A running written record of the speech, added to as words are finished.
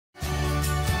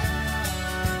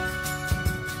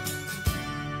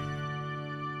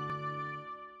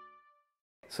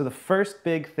So the first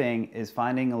big thing is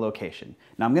finding a location.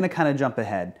 Now I'm gonna kind of jump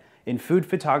ahead. In food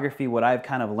photography, what I've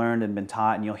kind of learned and been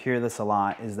taught, and you'll hear this a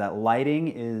lot, is that lighting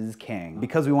is king.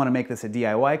 Because we want to make this a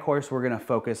DIY course, we're going to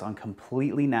focus on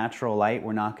completely natural light.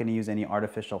 We're not going to use any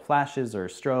artificial flashes or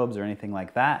strobes or anything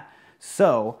like that.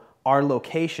 So our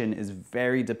location is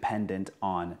very dependent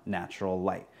on natural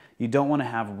light. You don't want to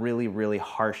have really, really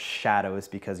harsh shadows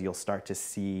because you'll start to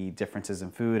see differences in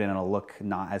food and it'll look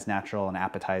not as natural and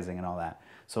appetizing and all that.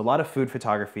 So a lot of food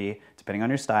photography, depending on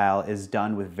your style, is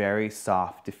done with very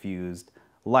soft, diffused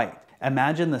light.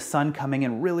 Imagine the sun coming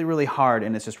in really, really hard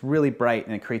and it's just really bright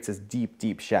and it creates this deep,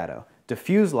 deep shadow.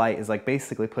 Diffused light is like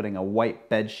basically putting a white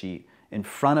bed sheet in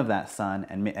front of that sun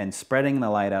and spreading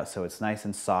the light out so it's nice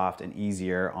and soft and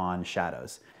easier on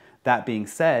shadows. That being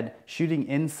said, shooting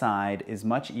inside is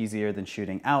much easier than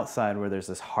shooting outside where there's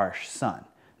this harsh sun.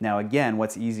 Now again,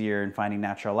 what's easier in finding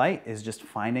natural light is just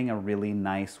finding a really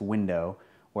nice window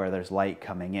where there's light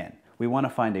coming in. We want to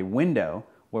find a window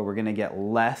where we're going to get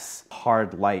less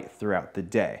hard light throughout the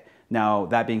day. Now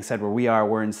that being said, where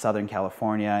we're in Southern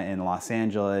California, in Los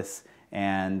Angeles,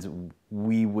 and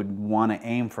we would want to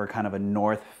aim for kind of a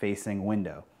north-facing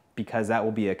window because that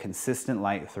will be a consistent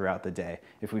light throughout the day.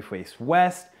 If we face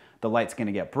west, the light's going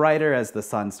to get brighter as the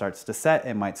sun starts to set.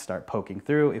 It might start poking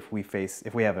through. If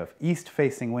we have an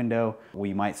east-facing window,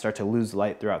 we might start to lose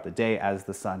light throughout the day as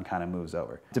the sun kind of moves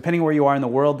over. Depending where you are in the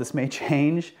world, this may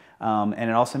change, and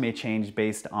it also may change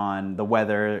based on the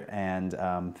weather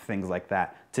and things like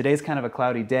that. Today's kind of a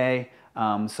cloudy day,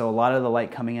 so a lot of the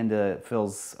light coming into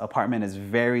Phil's apartment is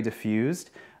very diffused,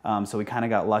 so we kind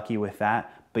of got lucky with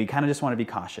that, but you kind of just want to be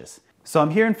cautious. So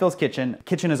I'm here in Phil's kitchen.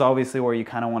 Kitchen is obviously where you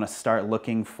kind of want to start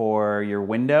looking for your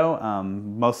window,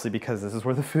 mostly because this is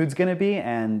where the food's going to be,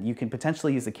 and you can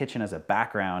potentially use the kitchen as a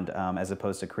background as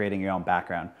opposed to creating your own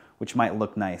background, which might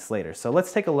look nice later. So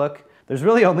let's take a look. There's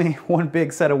really only one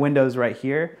big set of windows right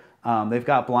here. They've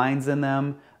got blinds in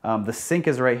them. The sink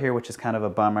is right here, which is kind of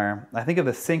a bummer. I think if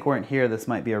the sink weren't here, this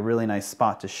might be a really nice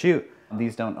spot to shoot.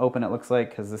 These don't open, it looks like,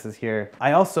 because this is here.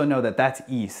 I also know that that's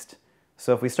east.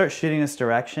 So if we start shooting this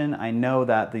direction, I know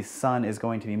that the sun is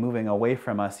going to be moving away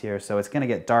from us here, so it's going to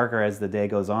get darker as the day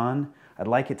goes on. I'd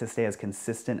like it to stay as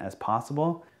consistent as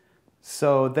possible.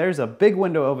 So there's a big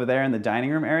window over there in the dining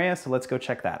room area, so let's go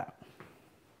check that out.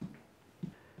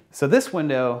 So this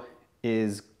window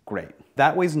is great.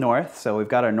 That way's north, so we've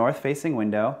got our north-facing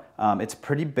window. It's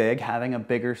pretty big. Having a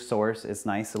bigger source is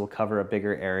nice. It'll cover a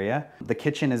bigger area. The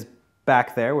kitchen is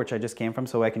back there, which I just came from,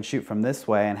 so I can shoot from this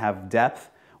way and have depth.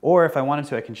 Or if I wanted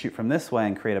to, I can shoot from this way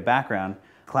and create a background.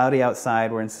 Cloudy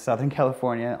outside, we're in Southern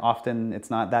California. Often it's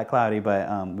not that cloudy,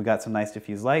 but we've got some nice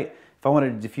diffused light. If I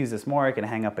wanted to diffuse this more, I can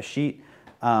hang up a sheet.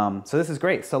 So this is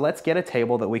great. So let's get a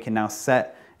table that we can now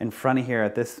set in front of here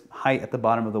at this height at the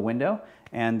bottom of the window,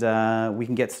 and we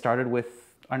can get started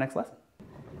with our next lesson.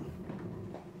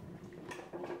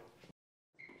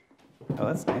 Oh,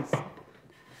 that's nice.